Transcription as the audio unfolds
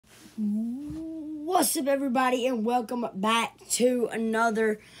What's up, everybody, and welcome back to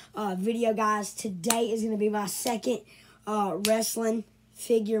another video, guys. Today is going to be my second wrestling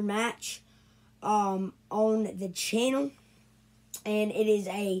figure match on the channel, and it is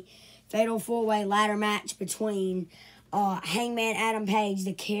a fatal four-way ladder match between Hangman Adam Page,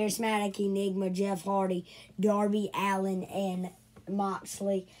 the charismatic enigma Jeff Hardy, Darby Allin, and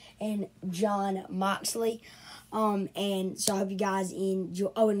Moxley, and John Moxley. And so I hope you guys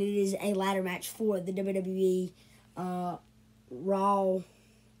enjoy. Oh, and it is a ladder match for the WWE Raw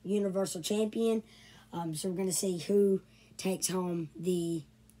Universal Champion. So we're gonna see who takes home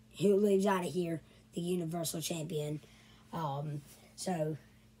who leaves out of here the Universal Champion. So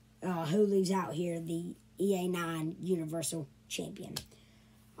who leaves out here the EA9 Universal Champion.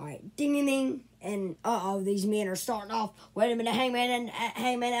 All right, ding ding ding. And these men are starting off. Wait a minute, Hangman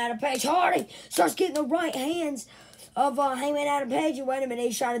Adam Page. Hardy starts getting the right hands of Hangman Adam Page. And wait a minute,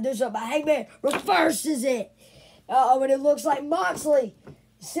 he's trying to do something. But Hangman reverses it. And it looks like Moxley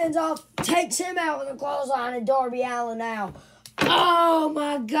takes him out with a clothesline, and Darby Allin now. Oh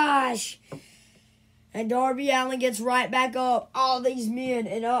my gosh. And Darby Allin gets right back up. All these men.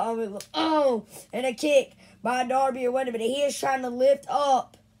 And and a kick by Darby. And wait a minute, he is trying to lift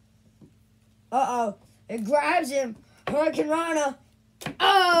up. It grabs him. Hurricane Rana.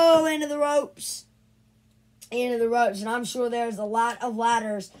 Into the ropes. And I'm sure there's a lot of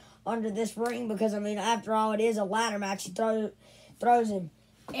ladders under this ring because, I mean, after all, it is a ladder match. He throws him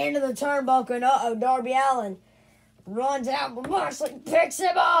into the turnbuckle. And, Darby Allin runs out. But Moxley picks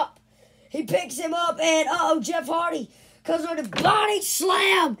him up. He picks him up. And, Jeff Hardy comes on the body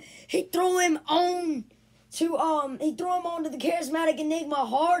slam. He threw him onto the charismatic enigma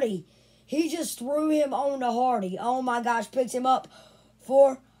Hardy. He just threw him on to Hardy. Oh, my gosh. Picks him up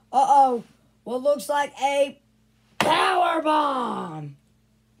for, what looks like a power bomb.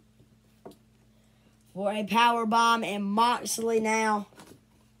 For a power bomb. And Moxley now.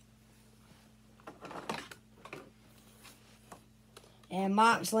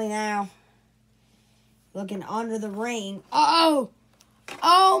 Looking under the ring. Oh,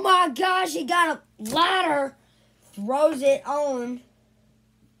 my gosh. He got a ladder. Throws it on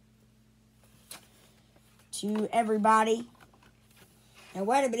to everybody. And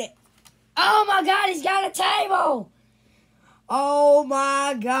wait a minute. Oh my God, he's got a table. Oh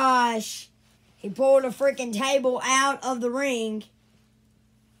my gosh. He pulled a freaking table out of the ring.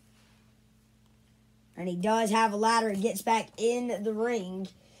 And he does have a ladder. He gets back in the ring.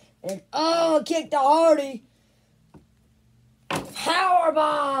 And kick to Hardy.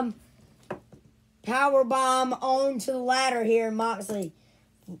 Powerbomb. Powerbomb onto the ladder here. Moxley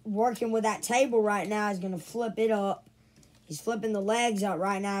working with that table right now. He's going to flip it up. He's flipping the legs up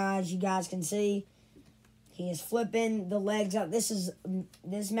right now, as you guys can see. He is flipping the legs up.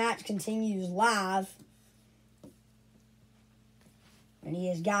 This match continues live. And he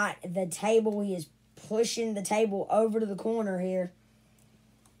has got the table. He is pushing the table over to the corner here.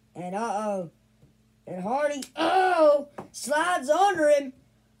 And and Hardy, slides under him.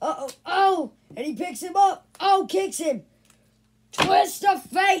 And he picks him up. Kicks him. Twist of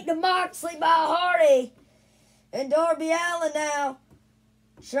fate to Moxley by Hardy. And Darby Allin now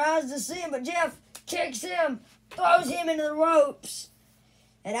tries to see him, but Jeff kicks him, throws him into the ropes.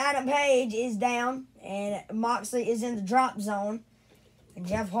 And Adam Page is down, and Moxley is in the drop zone. And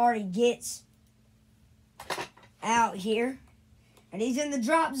Jeff Hardy gets out here. And he's in the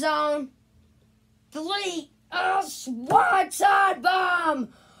drop zone. Delete. Swan side bomb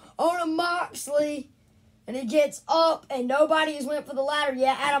on a Moxley. And he gets up, and nobody has went for the ladder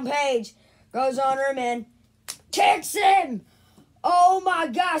yet. Adam Page goes under him and kicks him. Oh, my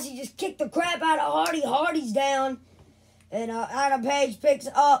gosh. He just kicked the crap out of Hardy. Hardy's down. And Adam Page picks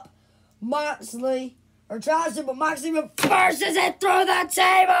up Moxley, or tries to, but Moxley reverses it through the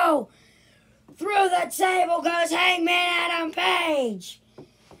table. Through the table goes Hangman Adam Page.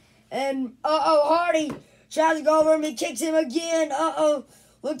 And, Hardy tries to go over him. He kicks him again.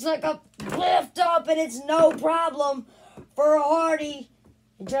 Looks like a lift up, and it's no problem for Hardy.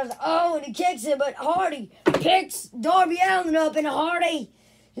 He tries to, and he kicks him, but Hardy picks Darby Allin up, and Hardy,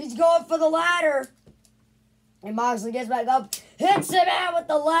 he's going for the ladder. And Moxley gets back up, hits him out with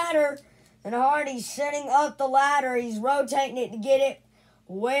the ladder, and Hardy's setting up the ladder. He's rotating it to get it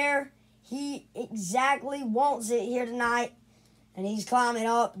where he exactly wants it here tonight. And he's climbing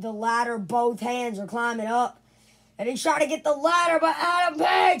up the ladder. Both hands are climbing up. And he's trying to get the ladder, but Adam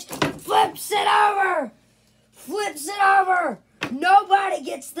Page flips it over. Flips it over. Nobody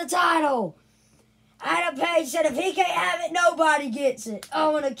gets the title. Adam Page said if he can't have it, nobody gets it.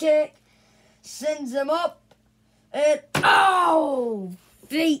 And a kick. Sends him up. And,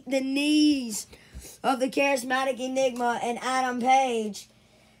 feet, the knees of the charismatic Enigma and Adam Page.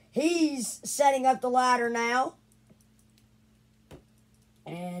 He's setting up the ladder now.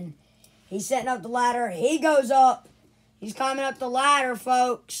 And he's setting up the ladder. He goes up. He's climbing up the ladder,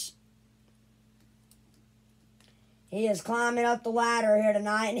 folks. He is climbing up the ladder here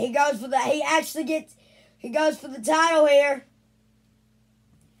tonight. And he goes for the, he goes for the title here.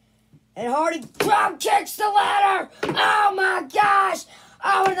 And Hardy drop kicks the ladder. Oh my gosh.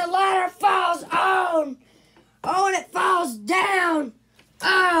 Oh, and the ladder falls on. Oh, and it falls down.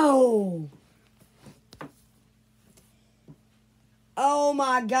 Oh. Oh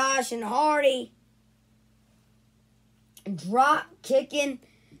my gosh. And Hardy drop kicking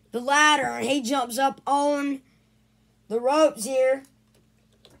the ladder. And he jumps up on the ropes here.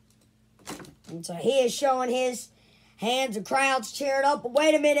 And so he is showing his hands. The crowd's cheering up. But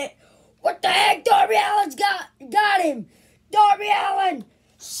wait a minute. What the heck? Darby Allin's got him. Darby Allin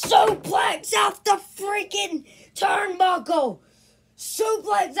suplex off the freaking turnbuckle.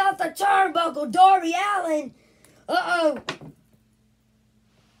 Suplex off the turnbuckle. Darby Allin. Uh-oh.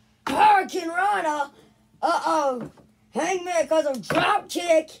 Hurricane Rana. Uh-oh. Hangman because of drop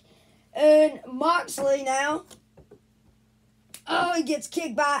kick. And Moxley now. Oh, he gets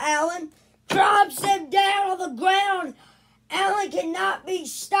kicked by Allin. Drops him down on the ground. Allin cannot be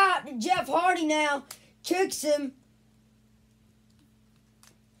stopped. And Jeff Hardy now kicks him.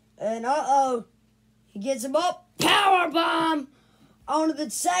 And uh-oh. He gets him up. Powerbomb onto the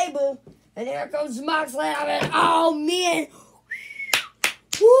table. And here comes Moxley. And oh, man.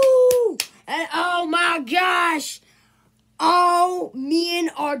 Woo! And oh, my gosh. All men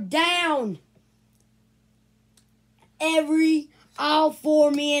are down. All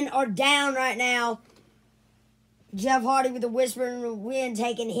 4 men are down right now. Jeff Hardy with the Whisper in the Wind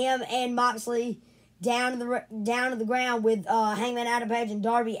taking him and Moxley down to the ground with Hangman Adam Page and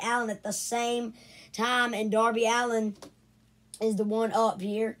Darby Allin at the same time. And Darby Allin is the one up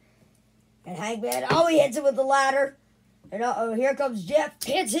here. And Hangman, oh, he hits it with the ladder. And uh-oh, here comes Jeff,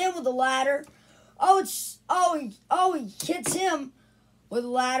 hits him with the ladder. He hits him with the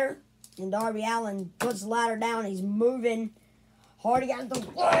ladder. And Darby Allin puts the ladder down. He's moving. Hardy got the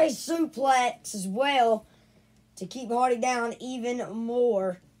flying suplex as well to keep Hardy down even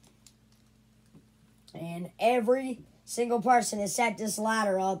more. And every single person has set this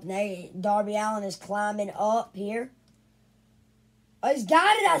ladder up. And Darby Allin is climbing up here. Oh, he's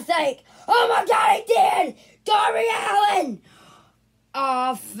got it, I think. Oh, my God, he did. Darby Allin.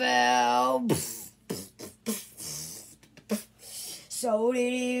 I fell. So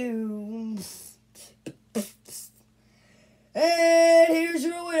did you. And here's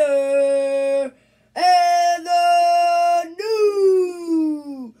your winner. And the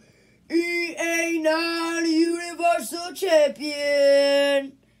new EA9 Universal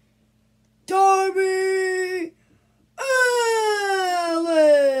Champion, Darby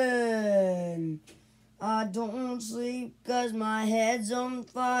Allin. I don't sleep 'cause my head's on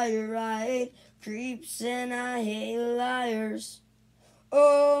fire. I hate creeps and I hate liars.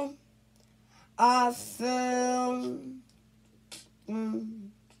 Oh, I fell.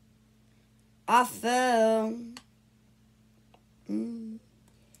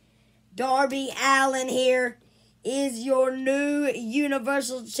 Darby Allin here is your new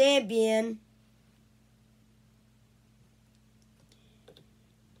Universal Champion.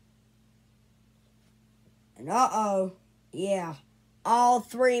 And uh-oh, yeah, all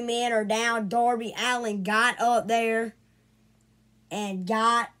 3 men are down. Darby Allin got up there and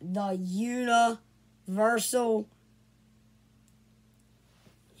got the Universal.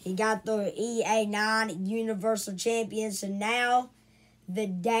 He got the EA9 Universal Champion. So now the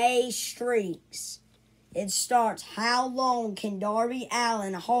day streaks. It starts. How long can Darby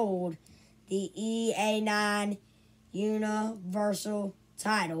Allin hold the EA9 Universal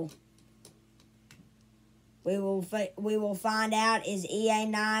title? We will find out as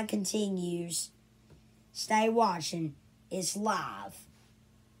EA9 continues. Stay watching. It's live.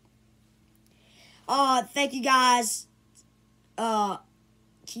 Thank you guys.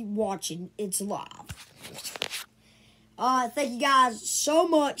 Keep watching. It's live. Thank you guys so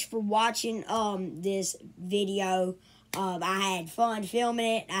much for watching this video. I had fun filming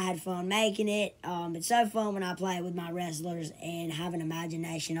it. I had fun making it. It's so fun when I play with my wrestlers and have an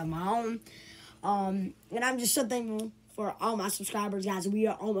imagination of my own. And I'm just so thankful for all my subscribers, guys. We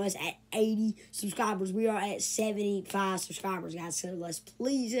are almost at 80 subscribers. We are at 75 subscribers, guys. So let's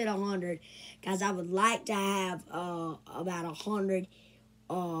please hit 100. Guys, I would like to have about 100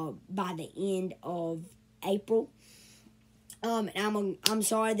 by the end of April. And I'm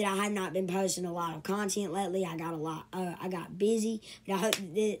sorry that I have not been posting a lot of content lately. I got busy,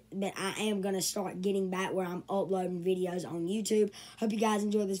 but I am gonna start getting back where I'm uploading videos on YouTube. Hope you guys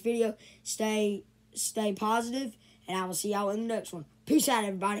enjoyed this video. Stay positive, and I will see y'all in the next one. Peace out,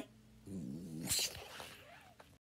 everybody.